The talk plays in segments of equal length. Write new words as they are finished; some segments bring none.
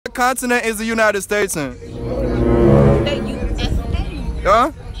What continent is the United States in? The USA.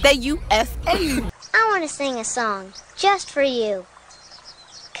 Huh? The USA. I want to sing a song just for you.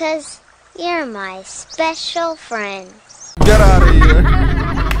 'Cause you're my special friend. Get out of here.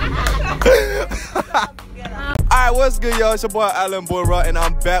 Alright, what's good, y'all? It's your boy ISLANDBOYRAH, and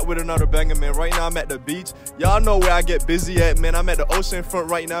I'm back with another banger, man. Right now I'm at the beach. Y'all know where I get busy at, man. I'm at the ocean front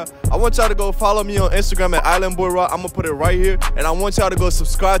right now. I want y'all to go follow me on Instagram at ISLANDBOYRAH. I'm gonna put it right here, and I want y'all to go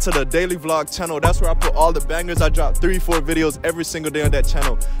subscribe to the daily vlog channel. That's where I put all the bangers. I drop 3-4 videos every single day on that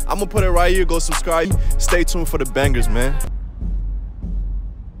channel. I'm gonna put it right here. Go subscribe. Stay tuned for the bangers, man.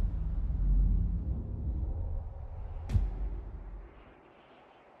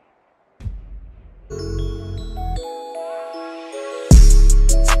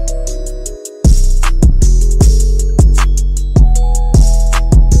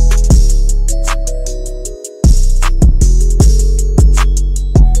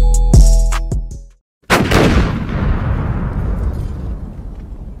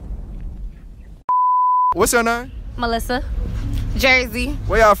 What's your name? Melissa. Jersey.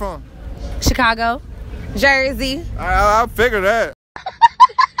 Where y'all from? Chicago. Jersey. I figured that.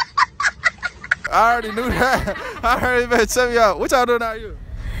 I already knew that. I already been checking y'all. What y'all doing out here?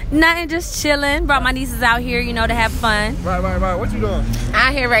 Nothing, just chilling. Brought my nieces out here, you know, to have fun. Right. What you doing?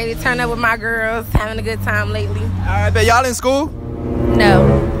 Out here ready to turn up with my girls, having a good time lately. Alright, bet y'all in school? No.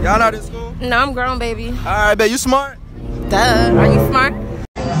 Y'all not in school? No, I'm grown, baby. Alright, bet you smart? Duh. Are you smart?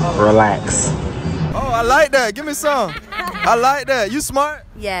 Relax. Oh, I like that. Give me some. I like that. You smart?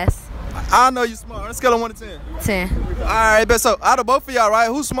 Yes. I know you smart. On a scale of 1 to 10. 10. Alright, bet so out of both of y'all, right?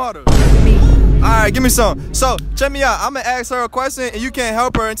 Who's smarter? Me. Alright, give me some. So, check me out. I'm gonna ask her a question and you can't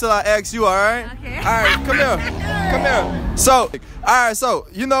help her until I ask you, alright? Okay. Alright, come here. Come here. So, alright, so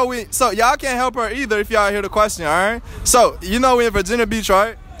you know y'all can't help her either if y'all hear the question, alright? So, you know we in Virginia Beach,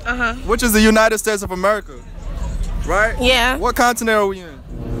 right? Uh-huh. Which is the United States of America. Right? Yeah. What continent are we in?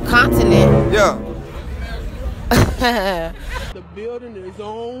 Continent. Yeah. The building is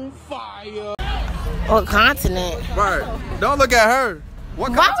on fire. What continent? Right. Don't look at her. What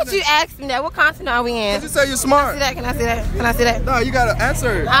Why continent? would you ask me that? What continent are we in? Did you say you're smart? Can I see that? Can I see that? No, you gotta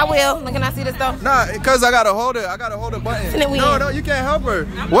answer it. I will. Can I see this though? Nah, cause I gotta hold it. I gotta hold the button. Continent we No, in? no, you can't help her.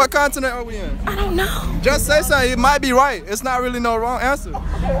 What continent are we in? I don't know. Just say something. It might be right. It's not really no wrong answer.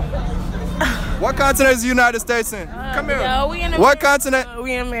 What continent is the United States in? Come here. No, we in America. What continent?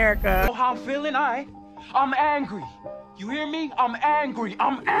 We in America. Know how I'm feeling? I'm angry. You hear me? I'm angry.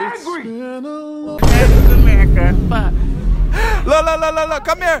 I'm angry. That's America. Fuck. Look.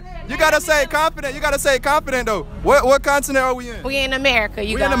 Come here. You gotta say confident. You gotta say confident though. What continent are we in? We in America.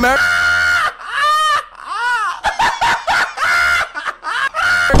 You We got in America.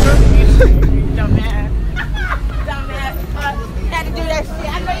 Dumbass. Fuck. Had to do that shit.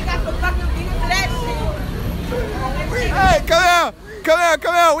 I know you got some fucking views for that shit. Hey, come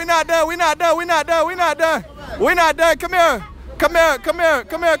here. We not done.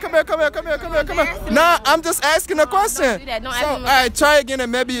 Come here. Nah, I'm just asking a question. Don't do that. Don't ask me All right, try again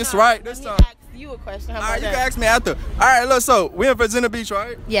and maybe it's right this time. Ask you a question. How All about right, you that? can ask me after. All right, look, so we in Virginia Beach,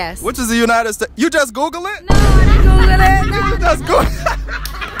 right? Yes. Which is the United States. You just Google it? No, I didn't Google it. You just Google it.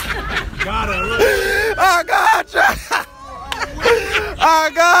 Got her. I got you. I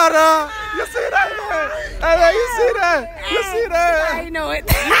got her. You see that, man? Hey, man, you see that? You see that? I know it.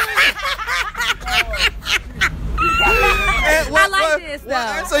 Hey, I like this, though.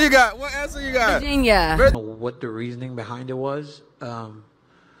 What answer you got? What answer you got? Virginia. I don't know what the reasoning behind it was,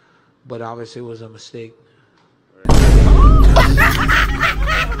 but obviously it was a mistake.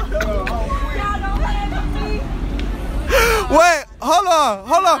 Wait, hold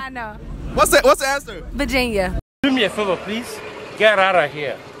on. I know. What's the answer? Virginia. Do me a favor, please. Get out of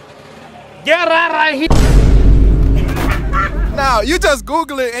here. Get out of here. Now, you just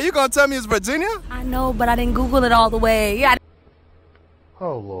Google it and you gonna tell me it's Virginia? I know, but I didn't Google it all the way. Yeah,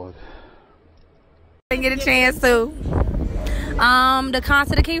 Oh, Lord. I didn't get a chance to. The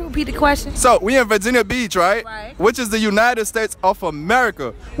continent, can you repeat the question? So, we in Virginia Beach, right? Right. Which is the United States of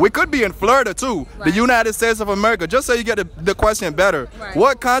America. We could be in Florida, too. The Right. United States of America, just so you get the question better. Right.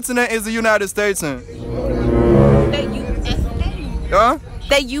 What continent is the United States in? The USA. Huh?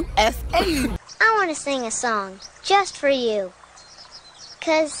 The USA. I want to sing a song just for you.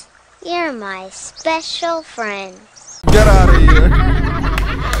 'Cause you're my special friend. Get out of here.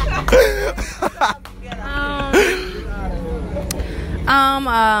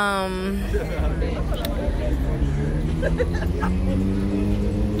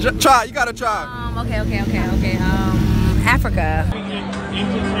 Try, you gotta try. Okay. Africa.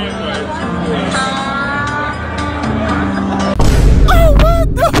 Oh,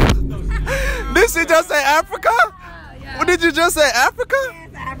 what the? just say Africa? What did you just say? Africa?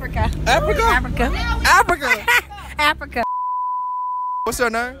 Africa. Africa? Africa. Africa. Africa. What's your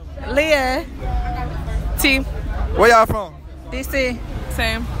name? Leah. T. Where y'all from? DC.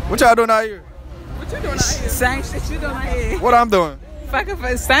 Same. What y'all doing out here? What you doing out here? Same shit you doing out here. What I'm doing? Fucking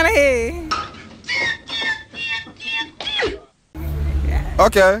for Santa here.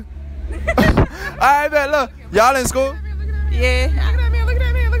 Okay. Alright, man, look. Y'all in school? Yeah. Look at me, look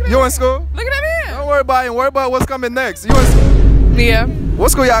at me, look at me. You in school? Look at me. Don't worry about it. Worry about what's coming next. You in school? Yeah. What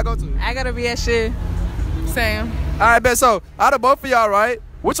school y'all go to? I gotta be at shit. Same. Alright, bet. So, out of both of y'all, right?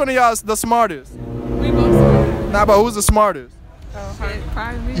 Which one of y'all is the smartest? We both. Nah, but who's the smartest?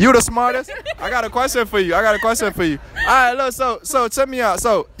 Probably me. You the smartest? I got a question for you. Alright, look, so check me out.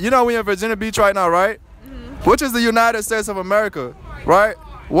 So, you know we in Virginia Beach right now, right? Which is the United States of America, right?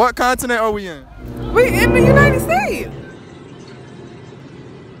 What continent are we in? We in the United States.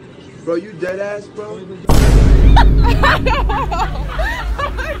 Bro, you dead ass, bro? That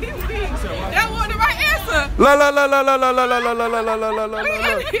wasn't the right answer.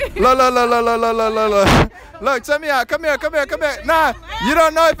 Look, check me out. Come here. Nah, you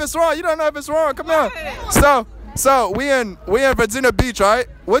don't know if it's wrong. Come here. So we in Virginia Beach, right?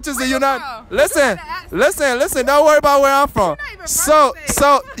 Which is the United. Listen. Don't worry about where I'm from. So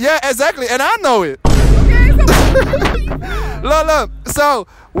yeah, exactly, and I know it. Look. So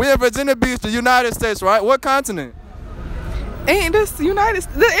we in Virginia Beach, the United States, right? What continent? Ain't this United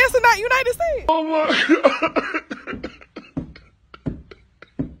States? The answer not United States. Oh my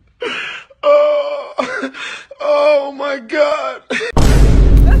God. Oh my God.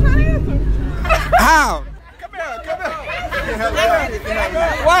 That's not the answer. How? Come here.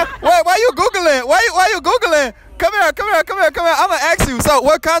 Why you Googling? Why you Googling? Come here. I'm gonna ask you. So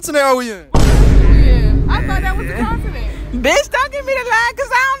what continent are we in? Yeah. I thought that was the continent. Bitch, don't give me the line because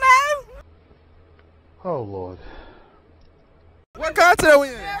I don't know. Oh Lord. What continent are we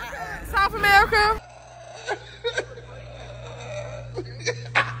in? South America.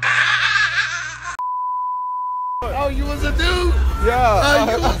 Oh, you was a dude? Yeah.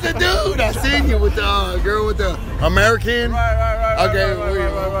 Oh, you was a dude. I seen you with the girl with the American. Right. Okay,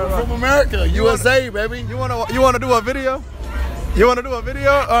 we're from America, USA, baby. You wanna do a video? You wanna do a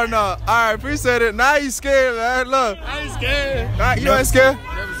video or no? Alright, appreciate it. Now you scared, man. Look. I ain't scared. You ain't scared?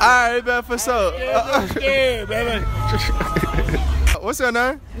 Alright, man, for sure. I'm scared, baby. What's your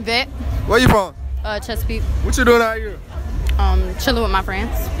name? Vet, Where you from? Chesapeake. What you doing out here? Chilling with my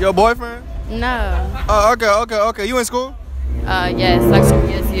friends. Your boyfriend? No. Oh, okay. You in school? Yes, I go to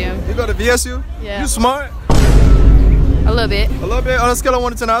VSU. You go to VSU? Yeah. You smart? A little bit. A little bit? On a scale of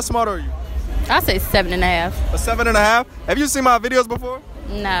 1 to 10, how smart are you? I say 7.5. A 7.5? Have you seen my videos before?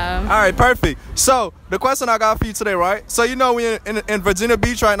 No. Alright, perfect. So, the question I got for you today, right? So, you know we in Virginia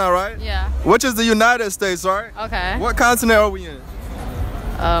Beach right now, right? Yeah. Which is the United States, right? Okay. What continent are we in?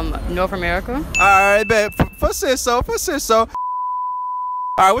 North America. Alright, bet. For sure.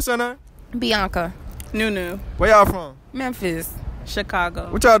 Alright, what's your name? Bianca. Nunu. Where y'all from? Memphis.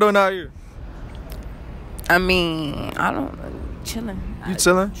 Chicago. What y'all doing out here? I mean, I don't chilling. You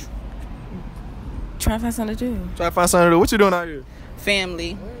chilling? Trying to find something to do. Try to find something to do. What you doing out here?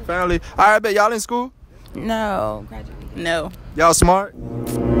 Family. Alright, bet. Y'all in school? No. Graduate. No. Y'all smart?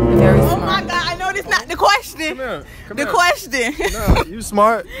 Very smart. Oh my God, I know this not the question. Come The here. question. No, you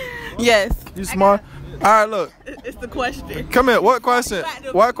smart? Yes. You smart? Alright, look. It's the question. Come here. What question?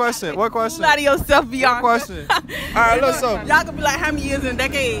 What question? Pull out of yourself, Bianca. What question? Alright, look, so. Y'all could be like, how many years in a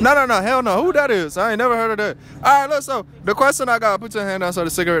decade? No. Hell no. Who that is? I ain't never heard of that. Alright, look, so. The question I got, put your hand down so the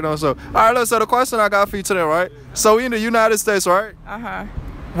cigarette don't show. Alright, look, so the question I got for you today, right? So we in the United States, right? Uh-huh.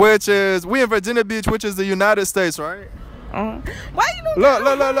 Which is, we in Virginia Beach, which is the United States, right? Why you know Look.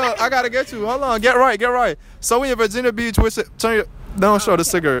 I gotta get you. Hold on. Get right. So we in Virginia Beach, which is, don't show the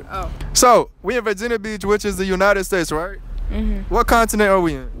cigarette. Oh. So we in Virginia Beach, which is the United States, right? Mm-hmm. What continent are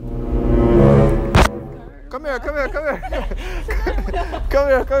we in? Come here. Come here.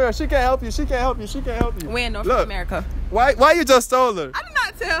 She can't help you. We're in North Look. America. Why you just stole her? I did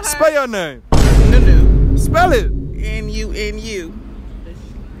not tell her. Spell your name. Nunu. Spell it. N-U-N-U.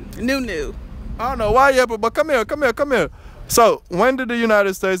 Nunu. I don't know why yet, but come here. So when did the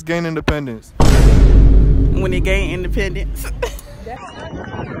United States gain independence? When it gained independence.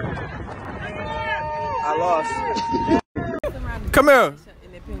 I lost. Come here.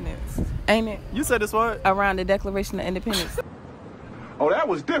 Independence. Ain't it? You said this what? Around the Declaration of Independence. Oh, that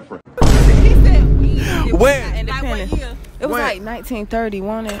was different. He said When? independence. It was When? like 1930,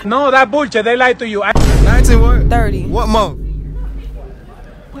 wasn't it? No, that bullshit. They lied to you. 19 what? 30. What month?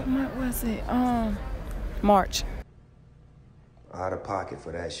 What month was it? March. Out of pocket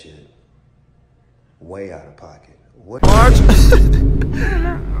for that shit. way out of pocket. What? March?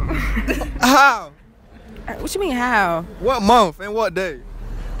 How? What you mean how? What month and what day?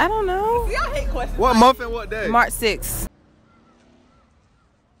 I don't know. Y'all hate questions. What month and what day? March 6th.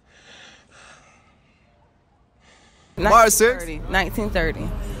 March 6th? 1930.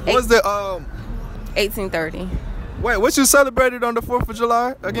 What's the 1830. Wait, what you celebrated on the 4th of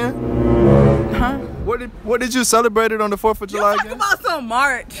July again? Huh? What did you celebrate on the 4th of July again? You talking about some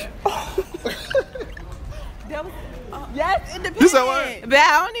March. Yes, independent. You said what? But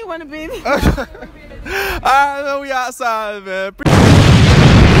I don't even want to be. Alright, we outside, man.